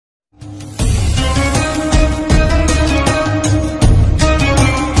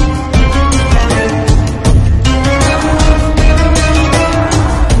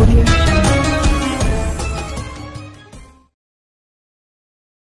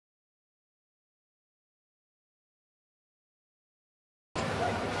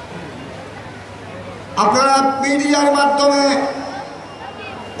আপনারা মিডিয়ার মাধ্যমে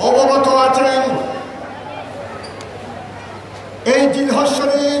অবগত আছেন এই জিলহজ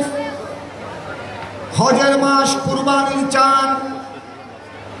শরীফ হজের মাস, কুরবানির চাঁদ,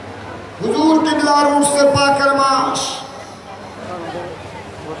 হুজুর কিবলার উরসে পাকের মাস।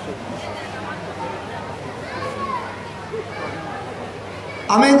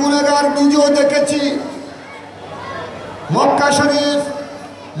 আমি গুনাহগার নিজেও দেখেছি মক্কা শরীফ,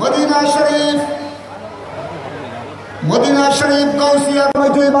 মদিনা শরীফ গৌসিয়া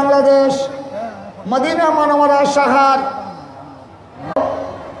কমিটি বাংলাদেশ, মদিনা মনোমরা শহর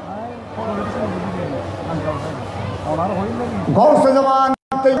গৌসে জামান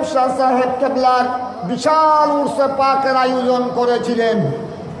তৈয়ব শাহ সাহেব কেবলার বিশাল উরসে পাকের আয়োজন করেছিলেন।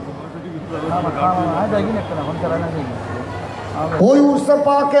 ওই উরসে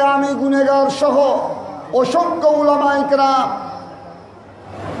পাকে আমি গুনাহগার সহ অসংখ্য উলামায়ে কেরাম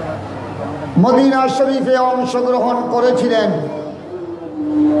মদিনা শরীফে অংশগ্রহণ করেছিলেন।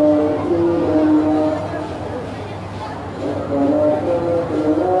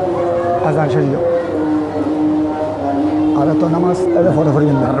 আজান শরীফ আর তো নামাজ ফটোফটি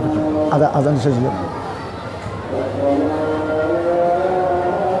আজান শরীফ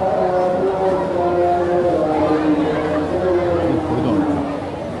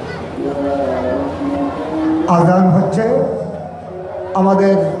আজান হচ্ছে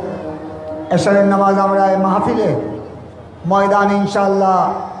আমাদের এশারের নামাজ। আমরা মাহফিলে ময়দানে ইনশাআল্লাহ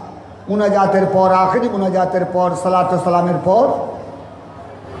মুনাজাতের পর, আখিরি মুনাজাতের পর, সালাত সালামের পর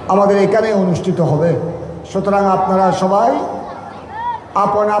আমাদের এখানে অনুষ্ঠিত হবে। সুতরাং আপনারা সবাই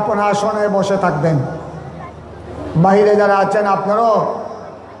আপন আপন আসনে বসে থাকবেন। বাইরে যারা আছেন আপনারাও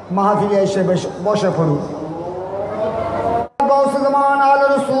মাহফিলে এসে বসে পড়ুন। আল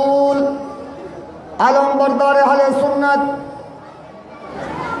রসুল আলম বরদার আহলে সুন্নাত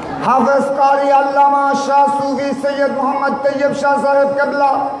হাফেজ কারি আল্লামা শাহ সুফি সৈয়দ মোহাম্মদ তৈয়ব শাহ সাহেব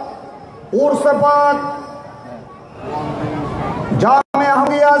কেবলা উরসে পাক জামে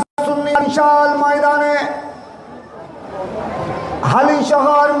আহমদিয়া সুন্নি বিশাল ময়দানে হালি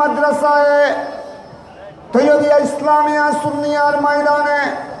শহর মাদ্রাসায় তৈয়বিয়া ইসলামিয়া সুন্নিয়ার ময়দানে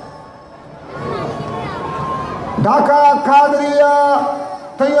ঢাকা কাদরিয়া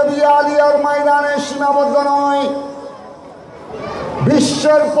তৈয়বিয়া আলিয়ার ময়দানে সীমাবদ্ধ নয়,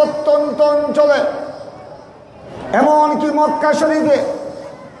 বিশ্বের প্রত্যন্ত অঞ্চলে এমনকি মক্কা শরীফে,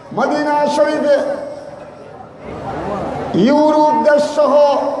 মদিনা শরীফে, ইউরোপ দেশ সহ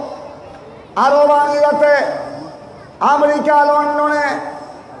আরব আমিরাতে, আমেরিকা, লন্ডনে,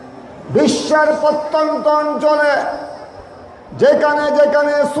 বিশ্বের প্রত্যন্ত অঞ্চলে যেখানে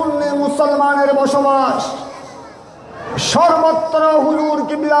যেখানে সুন্নি মুসলমানের বসবাস, সর্বত্র হুজুর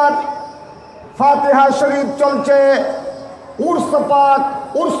কিবলার ফাতিহা শরীফ চলছে, উরস পাক,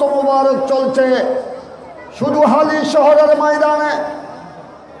 উরস মুবারক চলছে। শুধু হালি শহরের ময়দানে,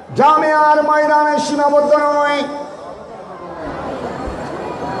 জামিয়ার ময়দানে সীমাবদ্ধ নয়।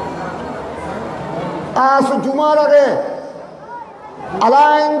 আজ জুমার আগে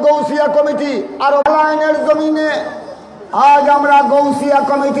আলাইন গৌসিয়া কমিটি আর আলাইনের জমিনে আজ আমরা গৌসিয়া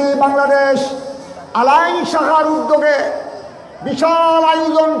কমিটি বাংলাদেশ আলাইন শাখার উদ্যোগে বিশাল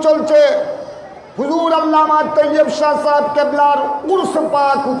আয়োজন চলছে হুজুর আল্লামা তৈয়ব শাহ সাহেব কেবলার উরস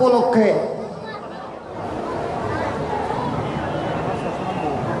পাক উপলক্ষে।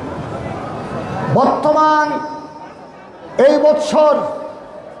 বর্তমান এই বৎসর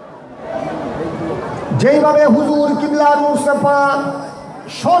যেইভাবে হুজুর কিবলার উরসে পাক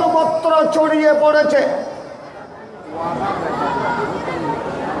সর্বত্র ছড়িয়ে পড়েছে,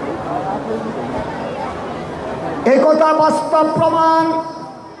 একথা বাস্তব প্রমাণ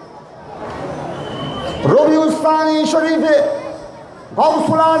রবিউল সানি শরীফে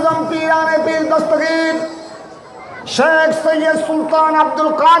গৌসুল আজম পীরানে পীর দস্তগীর শেখ সৈয়দ সুলতান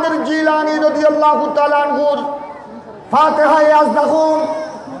আব্দুল কাদের জিলানী রাদিয়াল্লাহু তাআলা আনহুর ফাতিহায়ে আজদাহুম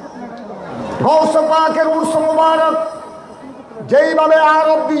গৌসে পাকের উরস মুবারক যেইভাবে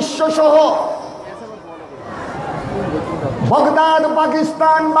আরব বিশ্ব সহ বাগদাদ,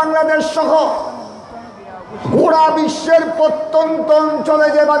 পাকিস্তান, বাংলাদেশ সহ গোটা বিশ্বের প্রত্যন্ত অঞ্চলে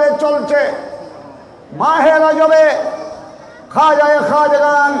যেভাবে চলছে, মাহে রজবে খাজায়ে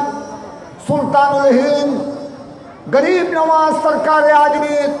খাজাগান সুলতানুল হিন্দ গরিব নওয়াজ সরকারে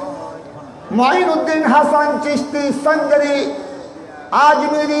আজমির মুঈনুদ্দিন হাসান চিশতি সঞ্জরি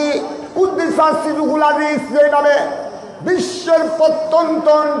আজমিরি কুদ্দিসা সিরুহুল আজিজ যেভাবে বিশ্বের প্রত্যন্ত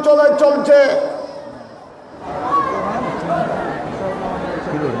অঞ্চলে চলছে,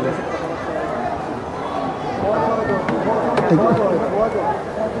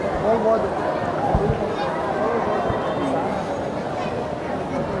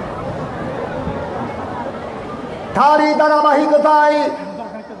 তারই ধারাবাহিকতায়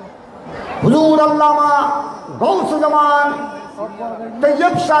হুজুর আল্লামা গৌসুজ্জামান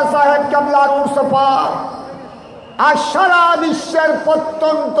তৈয়ব শাহ সাহেব কেবলার উর্সফা আর সারা বিশ্বের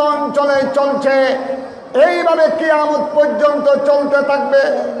প্রত্যন্ত অঞ্চলে চলছে, এইভাবে কিয়ামত পর্যন্ত চলতে থাকবে।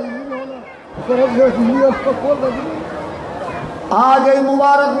 আজ এই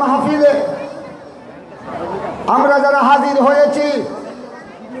মুবারক মাহফিলে আমরা যারা হাজির হয়েছি,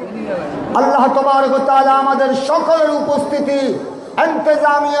 আল্লাহ তাবারক ওয়া তাআলা আমাদের সকলের উপস্থিতি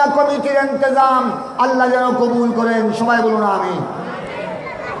ইন্তেজামিয়া কমিটির ইন্তেজাম আল্লাহ যেন কবুল করেন। সবাই বলুন আমিন।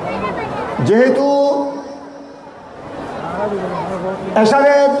 যেহেতু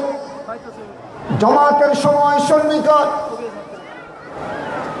এশারের জামাতের সময় সন্নিকট,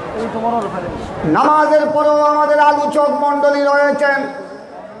 নামাজের পরেও আমাদের আলোচক মন্ডলী রয়েছেন।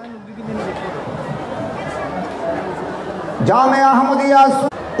 জামে আহমদিয়া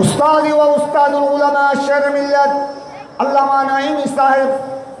উস্তাদি ও উস্তাদুল উলামা শের মিল্লাত আল্লামা নাঈমি সাহেব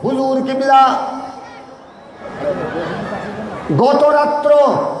হুজুর কিবলা গত রাত্র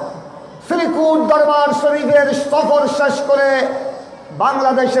শ্রীকুট দরবার শরীফের সফর শেষ করে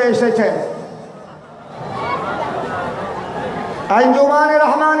বাংলাদেশে এসেছেন। আঞ্জুমানে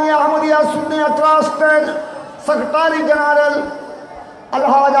রহমানিয়া আহমদিয়া সুন্নিয়া ট্রাস্টের সেক্রেটারি জেনারেল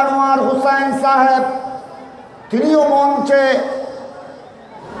আলহাজ আনোয়ার হুসাইন সাহেব তিনিও মঞ্চে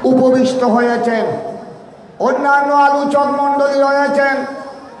উপবিষ্ট হয়েছেন। অন্যান্য আলোচক মণ্ডলী রয়েছেন।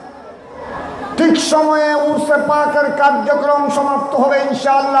 ঠিক সময়ে উরসে পাকের কার্যক্রম সমাপ্ত হবে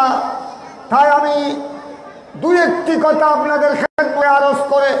ইনশাআল্লাহ। তাই আমি দুই একটি কথা আপনাদের খেদমতে আরজ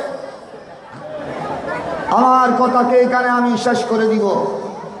করে আমার কথাকে এখানে আমি শেষ করে দিব।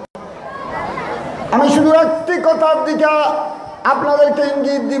 আমি শুধু একটি কথার দিকে আপনাদেরকে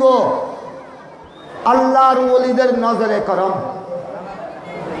ইঙ্গিত দিব, আল্লাহর ওলিদের নজরে করম।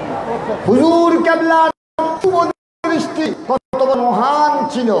 হুজুর কেবলার দৃষ্টি কত মহান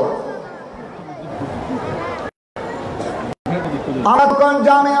ছিল। আমরা তখন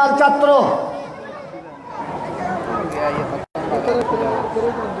জামিয়ার ছাত্র,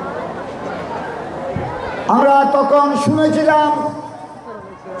 আমরা তখন শুনেছিলাম,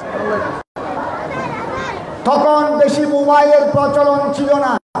 তখন বেশি মোবাইলের প্রচলন ছিল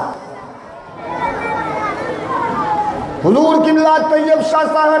না। হুজুর কিবলা তৈয়ব শাহ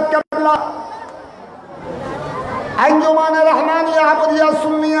সাহেব কেবলা আঞ্জুমানে রহমানিয়া আহমদিয়া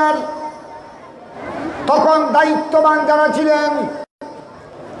সুন্নিয়ার তখন দায়িত্ববান যারা ছিলেন,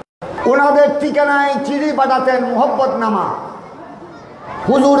 ওনাদের ঠিকানায় চিঠি পাঠাতেন মুহব্বতনামা,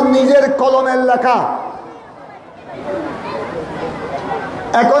 হুজুর নিজের কলমের লেখা।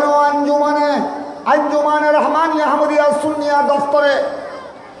 এখনো আঞ্জুমানে রহমানিয়া আহমদিয়া সুন্নিয়া দফতরে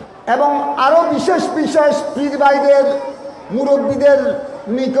এবং আরো বিশেষ বিশেষ পীর ভাইদের মুরব্বীদের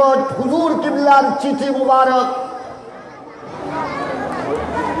নিকট হুজুর কিবলার চিঠি মুবারক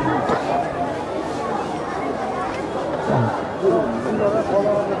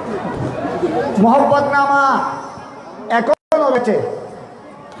মোহব্বতনামা এখনো রয়েছে।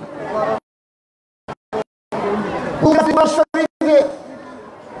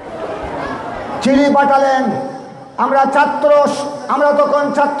 চিঠি পাঠালেন। আমরা তখন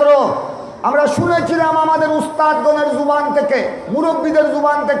ছাত্র, আমরা শুনেছিলাম আমাদের উস্তাদগণের জুবান থেকে, মুরব্বীদের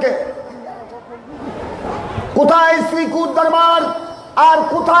জুবান থেকে, কোথায় শ্রীকুট দরবার আর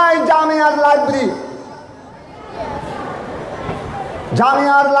কোথায় জামিয়ার লাইব্রেরি।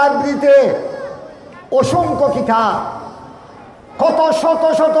 জামিয়ার লাইব্রেরিতে অসংখ্য কিতাব, কত শত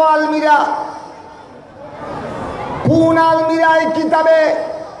শত আলমিরা, কোন আলমিরায় কিতাবে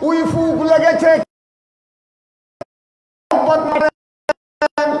উইফুক লেগেছে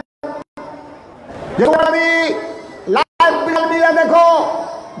দেখো,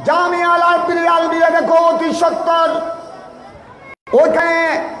 জামিয়া লাইব্রেরি আলমিরা দেখো অতি সত্তর। ওইখানে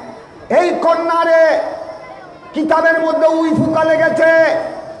এই কর্নারে কিতাবের মধ্যে উইফুকা লেগেছে,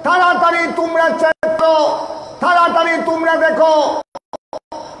 তাড়াতাড়ি তোমরা চেক করো, তাড়াতাড়ি তোমরা দেখো।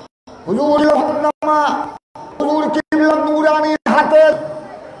 হুজুর কিবলা নুরানির হাতের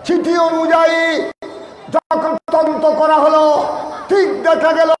চিঠি অনুযায়ী যখন তদন্ত করা হলো, ঠিক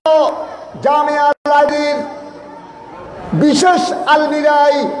দেখা গেল জামিয়া লাইব্রেরির বিশেষ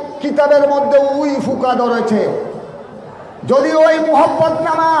আলমিরাই কিতাবের মধ্যে উইফুকা ধরেছে। যদি ওই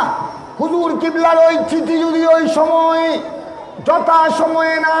মুহব্বতনামা হুজুর কিবলার ওই চিঠি যদি ওই সময় যথা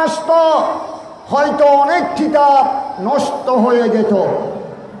সময়ে না আসতো, হয়তো অনেক কিতাব নষ্ট হয়ে যেত।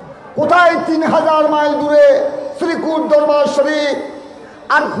 কোথায় 3000 মাইল দূরে শ্রীকুট দরবার শরীফ,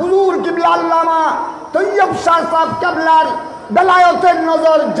 আর হুজুর কিবলা আল্লামা তৈয়ব শাহ সাহেব কেবলার বেলায়েতের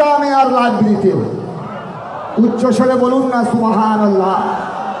নজর জামিয়ার লাইব্রেরিতে। উচ্চ স্বরে বলুন না সুবহানাল্লাহ।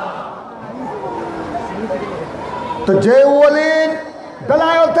 তো যে ওলির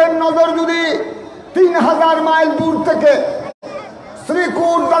বেলায়েতের নজর যদি 3000 মাইল দূর থেকে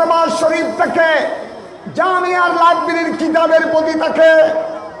শ্রীকুট দরবার শরীফ থেকে জামিয়ার লাইব্রেরির কিতাবের প্রতি থাকে,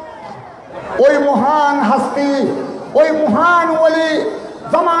 ওই মহান হাস্তি, ওই মহান ওলি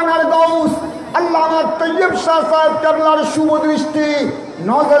জামানার গৌস আল্লামা তৈয়ব শাহ সাহেব কেবলার শুভ দৃষ্টি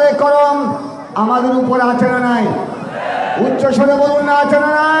নজরে করম আমাদের উপর আছে না নাই? উচ্চ স্বরে বলুন না, আছে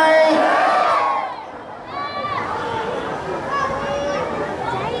না নাই?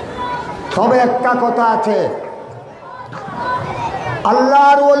 তবে একটা কথা আছে,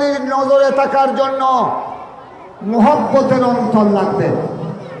 আল্লাহর ওলির নজরে থাকার জন্য মুহাব্বতের অন্তর লাগবে।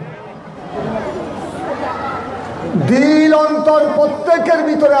 দিল অন্তর প্রত্যেকের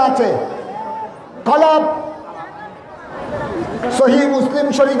ভিতরে আছে। কলব, সহিহ মুসলিম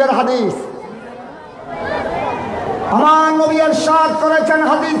শরীফের হাদিস, আমার নবী ইরশাদ করেছেন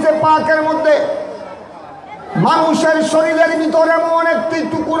হাদিসে পাকের মধ্যে, মানুষের শরীরের ভিতরে এমন একটি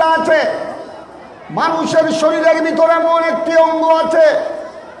টুকরা আছে, মানুষের শরীরের ভিতরে এমন একটি অঙ্গ আছে,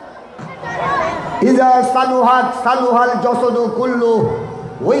 ইজা সালুহাত সালুহাল জাসাদু কুল্লু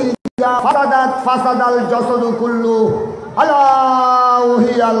ওয়া ইজা ফাসাদাত ফাসাদাল জাসাদু কুল্লু আলা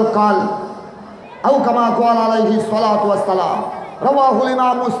ওয়াহিয়াল কলব আও কামা ক্বালা আলাইহি সাল্লাতু ওয়াস সালাম, রাওয়াহুল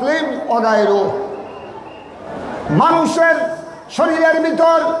ইমাম মুসলিম ওয়া গায়রু। মানুষের শরীরের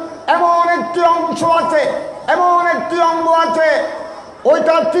ভিতর এমন একটি অংশ আছে, এমন একটি অঙ্গ আছে,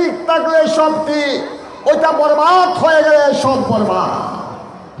 ওইটা ঠিক থাকলে সব ঠিক, ওইটা বরবাদ হয়ে গেলে সব বরবাদ।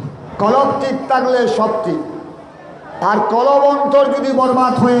 কলব ঠিক থাকলে সব ঠিক, আর কলব অন্তর যদি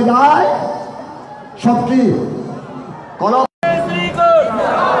বরবাদ হয়ে যায় সব কি? কলব।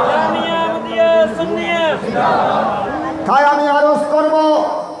 তাই আমি আরজ করব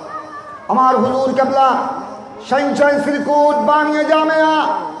আমার হুজুর কেবলা শাইনশাহ শ্রীকুট বানিয়ে জামিয়া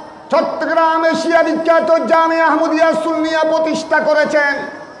চট্টগ্রাম এশিয়া বিখ্যাত জামিয়া আহমদিয়া সুন্নিয়া প্রতিষ্ঠা করেছেন।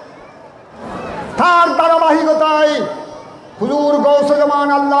 তার ধারাবাহিকতায় হুজুর গৌসে জামান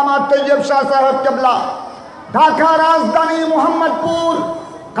আল্লামা তৈয়ব শাহ সাহেব কেবলা ঢাকা রাজধানী মোহাম্মদপুর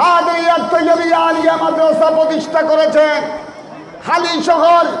কাদরিয়া তৈয়বিয়া আলিয়া মাদ্রাসা প্রতিষ্ঠা করেছেন। খালি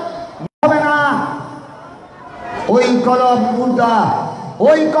শহর হবে না, ওই কলব মুর্দা,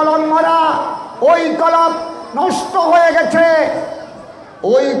 ওই কলম মারা, ওই কলব নষ্ট হয়ে গেছে।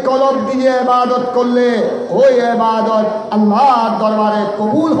 ওই কলব দিয়ে ইবাদত করলে ওই ইবাদত আল্লাহর দরবারে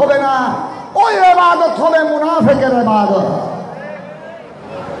কবুল হবে না, ওই ইবাদত হবে মুনাফিকের ইবাদত।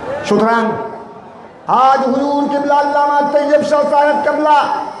 সুতরাং আজ হুজুর কিবলা আল্লামা তৈয়ব শাহ সাহেব কেবলা,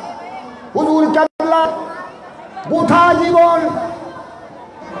 হুজুর কেবলা গোটা জীবন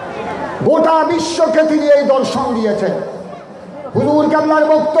গোটা বিশ্বকে তিনি এই দর্শন দিয়েছেন। হুজুর কেবলার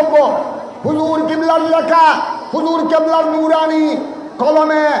বক্তব্য, হুজুর কিবলার লেখা, হুজুর কেবলার নুরানি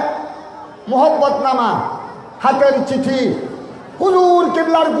কলমে মোহব্বতনামা, হাতের চিঠি, হুজুর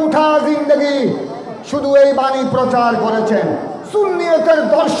কিবলার গোটা জিন্দগি শুধু এই বাণী প্রচার করেছেন, সুন্নিয়তের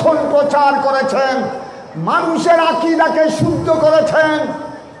দর্শন প্রচার করেছেন, মানুষের আকীদাকে শুদ্ধ করেছেন,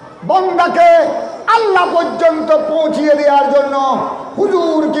 বন্দাকে আল্লাহ পর্যন্ত পৌঁছিয়ে দেওয়ার জন্য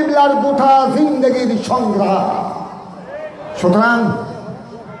হুজুর কিবলার গোটা জিন্দগির সংগ্রাম। সুতরাং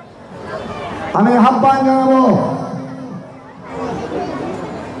আমি আহ্বান জানাবো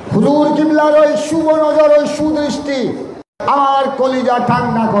হুজুর কিবলার ওই শুভ নজর, ওই সুদৃষ্টি আমার কলিজা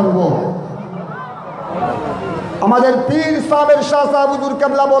ঠান্ডা করব। আমাদের পীর সাহেবের শাহ সাহেব হুজুর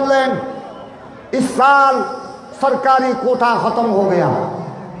কেবলা বললেন, इस साल सरकारी कोटा खत्म हो गया,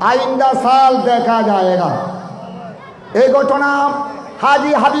 आइंदा साल देखा जाएगा। এই ঘটনা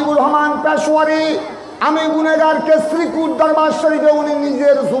হাজী হাবিবুর রহমান পেশোয়ারি আমি গুনেগারকে শ্রীকুট দরবার শরীফে উনি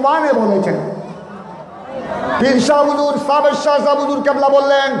নিজের জুবানে বলেছেন। পীর শাহ হুজুর সাবের শাহ সাহেব হুজুর কেবলা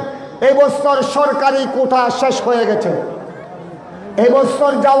বললেন, এই বছর সরকারি কোটা শেষ হয়ে গেছে, এই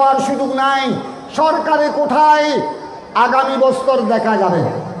বছর যাওয়ার সুযোগ নাই, সরকারি কোঠায় আগামী বছর দেখা যাবে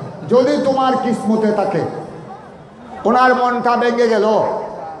যদি তোমার কিসমতে থাকে। ওনার মনটা ভেঙে গেল।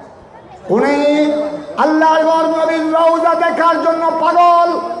 উনি আল্লাহর ঘর নবীর রওজা দেখার জন্য পাগল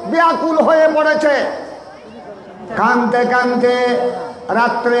ব্যাকুল হয়ে পড়েছে। কানতে কানতে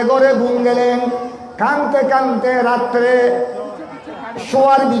রাত্রে ঘরে ঘুম গেলেন, কানতে কানতে রাত্রে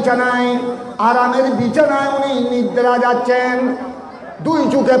শোয়ার বিছানায়, আরামের বিছানায় উনি নিদ্রা যাচ্ছেন, দুই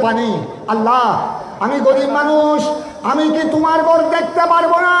চোখে পানি। আল্লাহ, আমি গরিব মানুষ, আমি কি তোমার ঘর দেখতে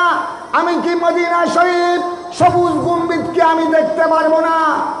পারবো না? আমি কি মদিনা শরীফ সবুজ গম্বুজকে আমি দেখতে পারবো না?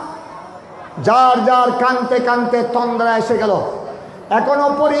 যার যার কানতে কানতে তন্দ্রা এসে গেল। এখনো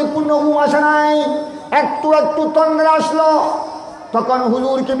পরিপূর্ণ ঘুম আসে নাই, একটু একটু তন্দ্রা আসলো। তখন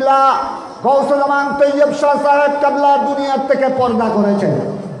হুজুর কিবলা গৌসুল আমান তৈয়ব শাহ সাহেব কেবলা দুনিয়ার থেকে পর্দা করেছেন।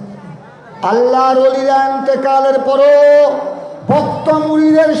 আল্লাহর ওলিরা ইন্তেকালের পরও ভক্ত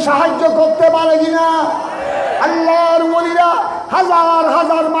মুরিদের সাহায্য করতে পারে কিনা? আল্লাহর ওলিরা হাজার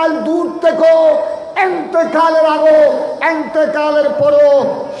হাজার মাইল দূর থেকে ইন্তেকালের আগে ইন্তেকালের পরও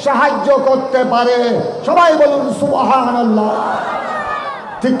সাহায্য করতে পারে। সবাই বলুন সুবহানাল্লাহ,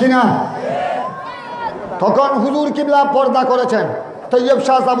 ঠিক কিনা? তখন হুজুর কিবলা পর্দা করেছেন, তৈয়ব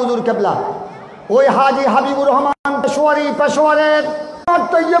শাহ সাহেব হুজুর কিবলা, ওই হাজি হাবিবুর রহমান পেশোয়ারের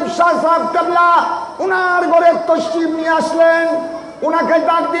তৈয়ব শাহ সাহেব কিবলা উনার ঘরে তশরিফ নিয়ে আসলেন। উনাকে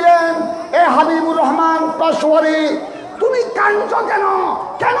ডাক দিলেন, এ হাবিবুর রহমান পেশোয়ারি, তুমি কাঁদছো কেন?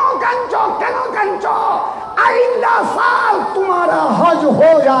 কেন কাঁদছো? কেন কাঁদছো? আইন্দা সাল তোমারা হজ হো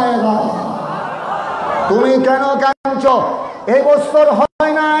যায়গা। তুমি কেন কাঁদছো? এই বছর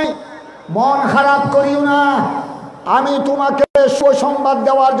হয় নাই, মন খারাপ করিও না। আমি তোমাকে সুসংবাদ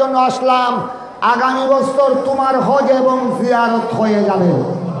দেওয়ার জন্য আসলাম, আগামী বছর তোমার হজ এবং জিয়ারত হয়ে যাবে।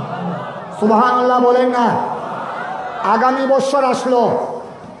 সুবহানাল্লাহ বলেন না? আগামী বছর আসলো,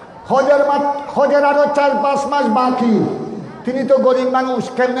 হজের আরো 4-5 মাস বাকি। তিনি তো গরিব মানুষ,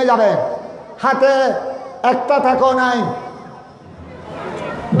 কেমনে যাবেন? হাতে একটা টাকাও নাই,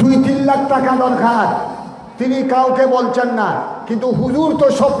 2-3 লাখ টাকা দরকার। তিনি কাউকে বলছেন না, কিন্তু হুজুর তো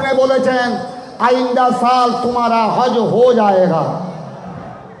স্বপ্নে বলেছেন আইন্দা সাল তোমারা হজ হো যায়গা।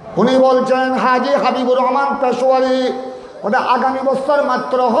 উনি বলছেন হাজি হাবিবুর রহমান পেশোয়ারি, ওটা আগামী বছর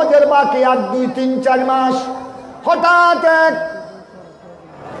মাত্র হজের বাকি আর 2-3-4 মাস। হঠাৎ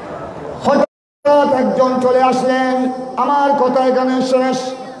একজন চলে আসলেন, আমার কথা এখানে শেষ।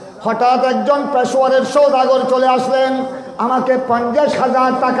 হঠাৎ একজন পেশোয়ারের সওদাগর চলে আসলেন, আমাকে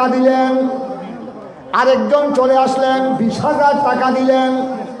 50,000 টাকা দিলেন। আরেকজন চলে আসলেন, 20,000 টাকা দিলেন।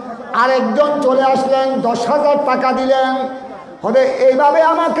 আরেকজন চলে আসলেন, 10,000 টাকা দিলেন। হলে এইভাবে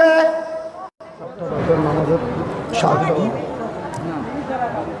আমাকে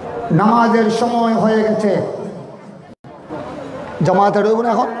নামাজের সময় হয়ে গেছে, জামাতে রইব না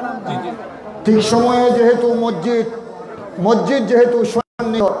এখন। ঠিক সময়ে যেহেতু মসজিদ যেহেতু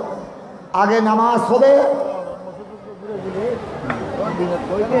আগে নামাজ হবে,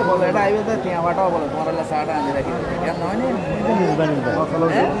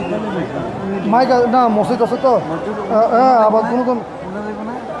 না মসজিদ আছে তো আবার কোন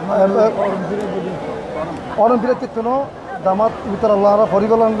অরম ফিরে তিক্তনো দামাত ভিতর আল্লাহ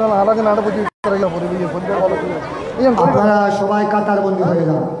ফরিগল আলাদা নাড়া বুঝি আপনারা সবাই কাতার বন্দী হয়ে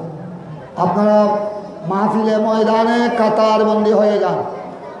যান। আপনারা মাহফিলে ময়দানে কাতার বন্দী হয়ে যান।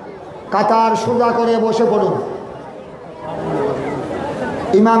 কাতার সোজা করে বসে পড়ুন।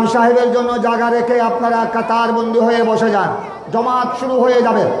 ইমাম সাহেবের জন্য জায়গা রেখে আপনারা কাতার বন্দী হয়ে বসে যান। জমাত শুরু হয়ে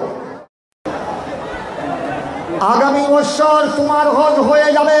যাবে। আগামী বছর তোমার হজ হয়ে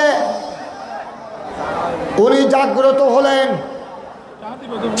যাবে। উনি জাগ্রত হলেন,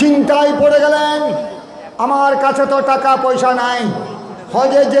 চিন্তায় পড়ে গেলেন, আমার কাছে তো টাকা পয়সা নাই,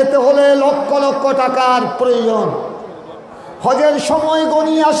 হজে যেতে হলে লক্ষ লক্ষ টাকার প্রয়োজন। হজের সময়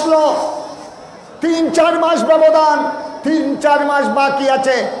গনিয়ে আসলো, 3-4 মাস ব্যবধান, 3-4 মাস বাকি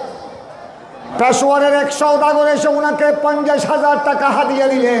আছে। পেশোয়ারের এক সওদাগর এসে ওনাকে 50,000 টাকা হাদিয়া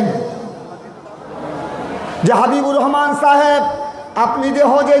দিলেন, যে হাবিবুর রহমান সাহেব আপনি যে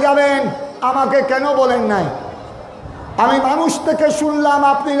হজে যাবেন আমাকে কেন বলেন নাই? আমি মানুষ থেকে শুনলাম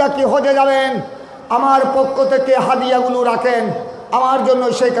আপনি নাকি হজে যাবেন, আমার পক্ষ থেকে হাদিয়াগুলো রাখেন, আমার জন্য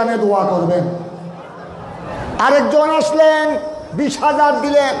সেখানে দোয়া করবেন। আরেকজন আসলেন, 20,000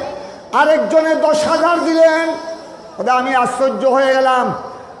 দিলেন। আরেকজনে 10,000 দিলেন। আমি আশ্চর্য হয়ে গেলাম,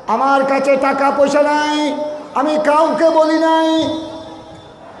 আমার কাছে টাকা পয়সা নাই, আমি কাউকে বলি নাই।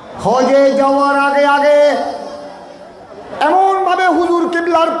 হজে যাওয়ার আগে আগে এমনভাবে হুজুর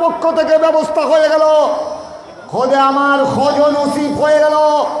কিবলার পক্ষ থেকে ব্যবস্থা হয়ে গেল, হজে আমার হজ নসিব হয়ে গেল,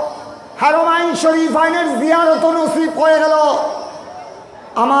 হারমাইন শরীফ আইনের জিয়ারত নসিব হয়ে গেল।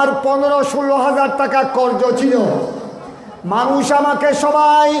 আমার 15-16 হাজার টাকা কর্জ ছিল। মানুষ আমাকে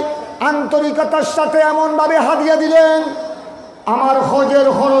সবাই আন্তরিকতার সাথে এমনভাবে হাদিয়া দিলেন, আমার হজের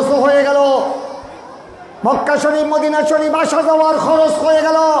খরচও হয়ে গেল, মক্কা শরীফ মদিনা শরীফ আসা যাওয়ার খরচ হয়ে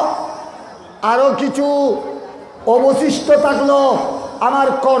গেল, আরও কিছু অবশিষ্ট থাকলো, আমার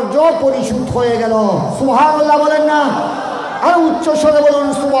কর্জ পরিশোধ হয়ে গেল। সুবহানাল্লাহ বলেন না? আর উচ্চ স্বরে বলুন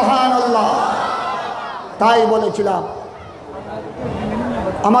সুবহানাল্লাহ। তাই বলেছিলাম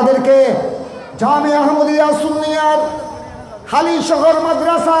আমাদেরকে জামে আহমদিয়া সুন্নিয়ার হালি শহর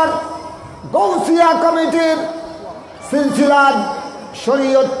মাদ্রাসার গৌসিয়া কমিটির সিলসিলার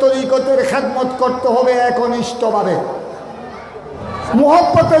শরীয়ত তরিকতের খেদমত করতে হবে একনিষ্ঠভাবে,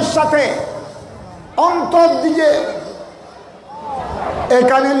 মুহব্বতের সাথে, অন্তর দিয়ে।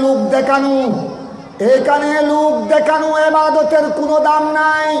 এখানে লোক দেখানো ইবাদতের কোনো দাম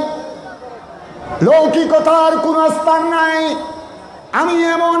নাই। লৌকিকতার কোনো স্থান নাই, আমি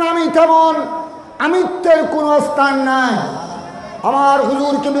এমন আমি তেমন আমিত্বের কোনো স্থান নাই। আমার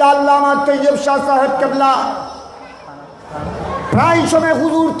হুজুর কিবলা আল্লামা তৈয়ব শাহ সাহেব কিবলা প্রায় সময়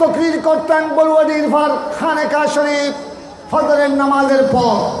হুজুর তকরির করতেন বলওয়াডির খানেকা শরীফ ফজরের নামাজের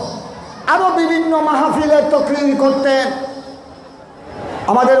পর, আরো বিভিন্ন মাহফিলে তকরির করতেন।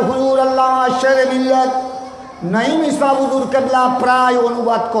 আমাদের হুজুর আল্লামা শেরে মিল্লাত নাইম ইসলাম হুজুর কিবলা প্রায়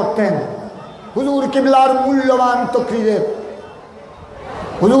অনুবাদ করতেন হুজুর কিবলার মূল্যবান তকরিরের।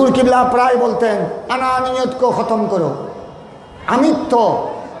 হুজুর কিবলা প্রায় বলতেন আনানিয়ত কো খতম করো, আমিত্ব,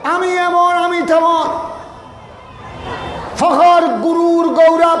 আমি এমন আমি তেমন, ফখর গুরুর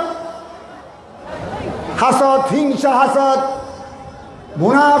গৌরব, হাসদ হিংসা হাসদ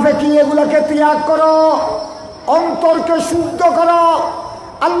মুনাফিকি এগুলোকে ত্যাগ করো, অন্তরকে শুদ্ধ করো,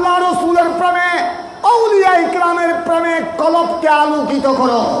 আল্লাহ রসুলের প্রেমে আউলিয়া ইকরামের প্রেমে কলবকে আলোকিত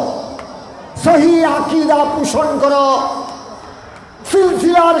করো, সহি আকীদা পোষণ করো,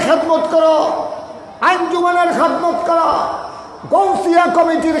 সিলসিলার খেদমত করো, আঞ্জুমানের খেদমত করো, গৌসিয়া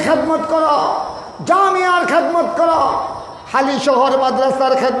কমিটির খেদমত করো, জামিয়ার খেদমত করো, হালি শহর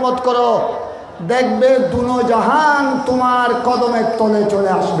মাদ্রাসার খেদমত করো, দেখবে দুনো জাহান তোমার কদমের তলে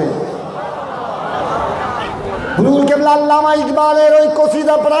চলে আসবে। হুজুর কিবলা আল্লামা ইকবালের ওই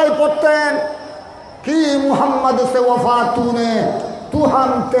কসিদা প্রায় পড়তেন कि मोहम्मद से वफा तूने तू हम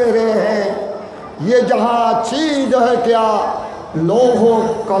तेरे हैं, ये जहाँ चीज है क्या लोहो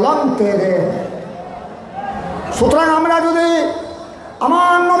कलम तेरे हैं। সুতরাং আমরা যদি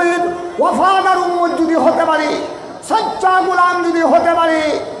আমার নবীর ওয়াফাদার উম্মত যদি হতে পারি, সচ্চা গোলাম যদি হতে পারি,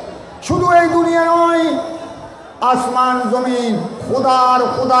 শুধু এই দুনিয়া নয়, আসমান জমিন খোদার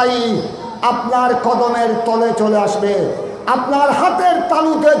খোদাই আপনার কদমের তলে চলে আসবে, আপনার হাতের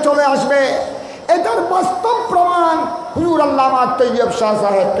তালুতে চলে আসবে। এটার বাস্তব প্রমাণ হুজুর আল্লামা তৈয়ব শাহ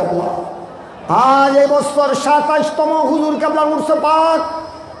সাহেব কিবলা। আজ এই বছর 27তম হুজুর কিবলার উরসে পাক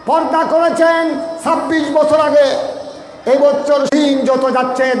পর্দা করেছেন 26 বছর আগে। এই বছর দিন যত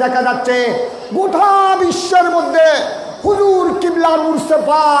যাচ্ছে দেখা যাচ্ছে গোটা বিশ্বের মধ্যে হুজুর কিবলার উরসে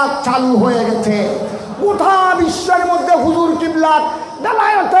পাক চালু হয়ে গেছে। গোটা বিশ্বের মধ্যে হুজুর কিবলার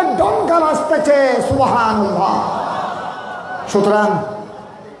দালায়াতের ডঙ্কা বাজতেছে, সুবহানাল্লাহ। সুতরাং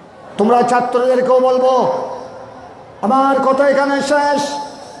তোমরা ছাত্রদেরকেও বলবো, আমার কথা এখানে শেষ।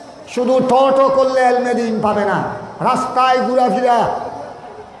 শুধু টো করলে এলমে দিন পাবে না, রাস্তায় ঘোরাফেরা,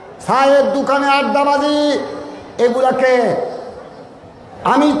 চায়ের দোকানে আড্ডাবাজি, এগুলাকে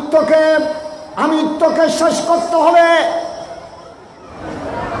আমিত্বকে শেষ করতে হবে।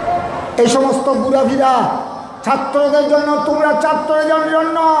 এই সমস্ত ঘোরাফেরা ছাত্রদের জন্য, তোমরা ছাত্রদের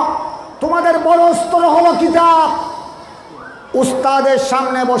জন্য তোমাদের বড় অস্ত্র হলো কিতাব। উস্তাদের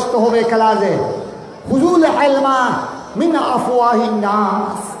সামনে বসতে হবে ক্লাসে, হুজুল ইলমা মিন আফওয়াহিন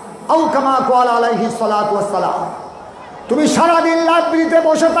নাস আও কামা ক্বালা আলাইহিস সালাতু ওয়াস সালাম। তুমি সারাদিন লাইব্রেরিতে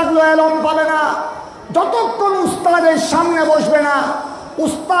বসে থাকলেও ইলম পাবে না যতক্ষণ উস্তাদের সামনে বসবে না।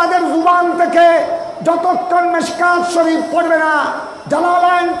 উস্তাদের জুবান থেকে যতক্ষণ মিশকাত শরীফ পড়বে না,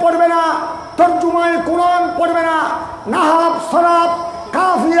 জালালাইন পড়বে না, তরজুমায়ে কুরআন পড়বে না, নাহব সরাব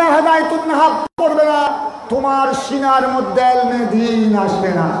কাফিয়া হেদায়েতুন নাহব পড়বে না, তোমার সিনার মধ্যে ইলমে দ্বীন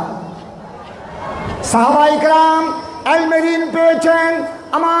আসবে না। সাহাবায়ে কেরাম ইলমে দ্বীন পেয়েছেন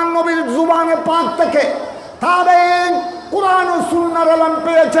আমার নবীর জুবানে পাক থেকে। তাবেঈন কুরআন ও সুন্নাহর ইলম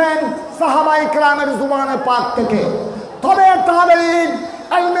পেয়েছেন সাহাবায়ে কেরামের জুবানে পাক থেকে। তবে তাবেঈন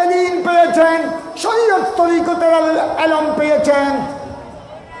ইলমে দ্বীন পেয়েছেন, শরীয়ত তরিকতের ইলম পেয়েছেন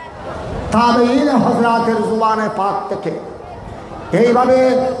তাবেঈন হযরতের জুবানে পাক থেকে। এইভাবে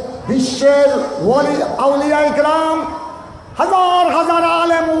বিশ্বের ওলি আউলিয়া ইকরাম, হাজার হাজার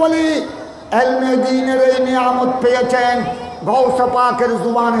আলেম ওলি ইলমে দ্বীনের এই নিয়ামত পেয়েছেন গৌসে পাকের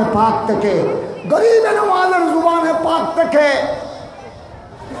জুবানে পাক থেকে, গরিবে নওয়াজের জুবানে পাক থেকে।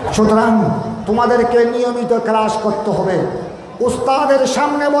 সুতরাং তোমাদেরকে নিয়মিত ক্লাস করতে হবে, উস্তাদের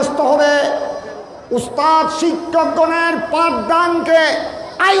সামনে বসতে হবে, উস্তাদ শিক্ষকগণের পাঠদানকে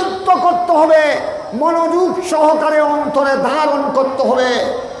আয়ত্ত করতে হবে, মনোযোগ সহকারে অন্তরে ধারণ করতে হবে।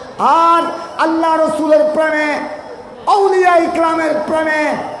 আর আল্লাহ রসুলের প্রেমে, আউলিয়া ইকরামের প্রেমে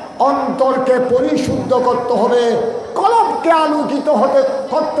অন্তরকে পরিশুদ্ধ করতে হবে, কলবকে আলোকিত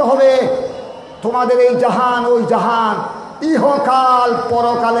করতে হবে। তোমাদের এই জাহান ওই জাহান, ইহকাল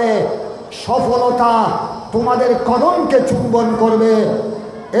পরকালে সফলতা তোমাদের কদমকে চুম্বন করবে।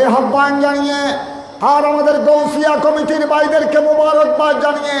 এই আহ্বান জানিয়ে আর আমাদের গৌসিয়া কমিটির ভাইদেরকে মোবারকবাদ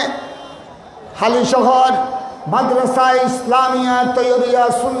জানিয়ে হালি শহর মাদ্রাসা ইসলামিয়া তৈয়বিয়া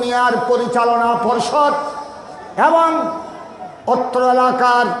সুন্নিয়ার পরিচালনা পরিষদ এবং অত্র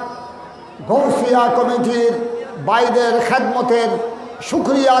এলাকার গৌসিয়া কমিটির ভাইদের খেদমতের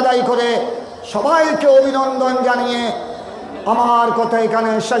শুকরিয়া আদায় করে সবাইকে অভিনন্দন জানিয়ে আমার কথা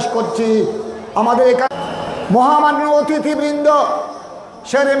এখানে শেষ করছি। আমাদের এখানে মহামান্য অতিথিবৃন্দ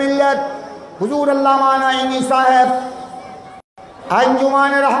শেরে মিল্লাত হুজুর আল্লামা নাঈমি সাহেব,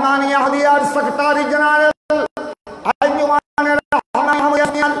 আঞ্জুমানে রহমানিয়া হাদিয়ার সেক্রেটারি জেনারেল, আঞ্জুমানে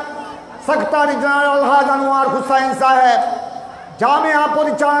রহমানিয়া সেক্রেটারি জেনারেল আলহাজ আনোয়ার হুসাইন সাহেব, জামিয়া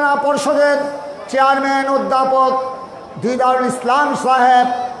পরিচালনা পরিষদের চেয়ারম্যান অধ্যাপক দিদারুল ইসলাম সাহেব,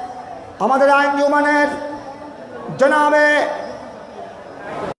 আমাদের আঞ্জুমানের জনাবে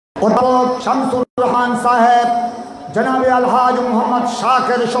অধ্যাপক শামসুর রহমান সাহেব, জনাবে আলহাজ মোহাম্মদ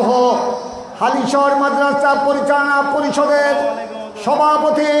শাকের সহ হালিশহর মাদ্রাসা পরিচালনা পরিষদের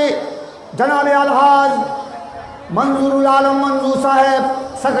সভাপতি জনাবে আলহাজ মঞ্জুরুল আলম মঞ্জু সাহেব,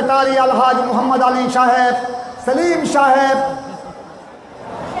 সেক্রেটারি আলহাজ মোহাম্মদ আলী সাহেব, সলিম সাহেব,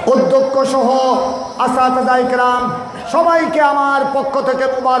 অধ্যক্ষ সহ আসাতিজা ইকরাম, সবাইকে আমার পক্ষ থেকে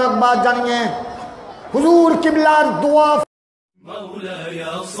মুবারকবাদ জানিয়ে হুজুর কিবলার দোয়া مولاي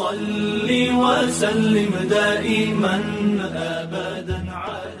صل وسلم دائما أبدا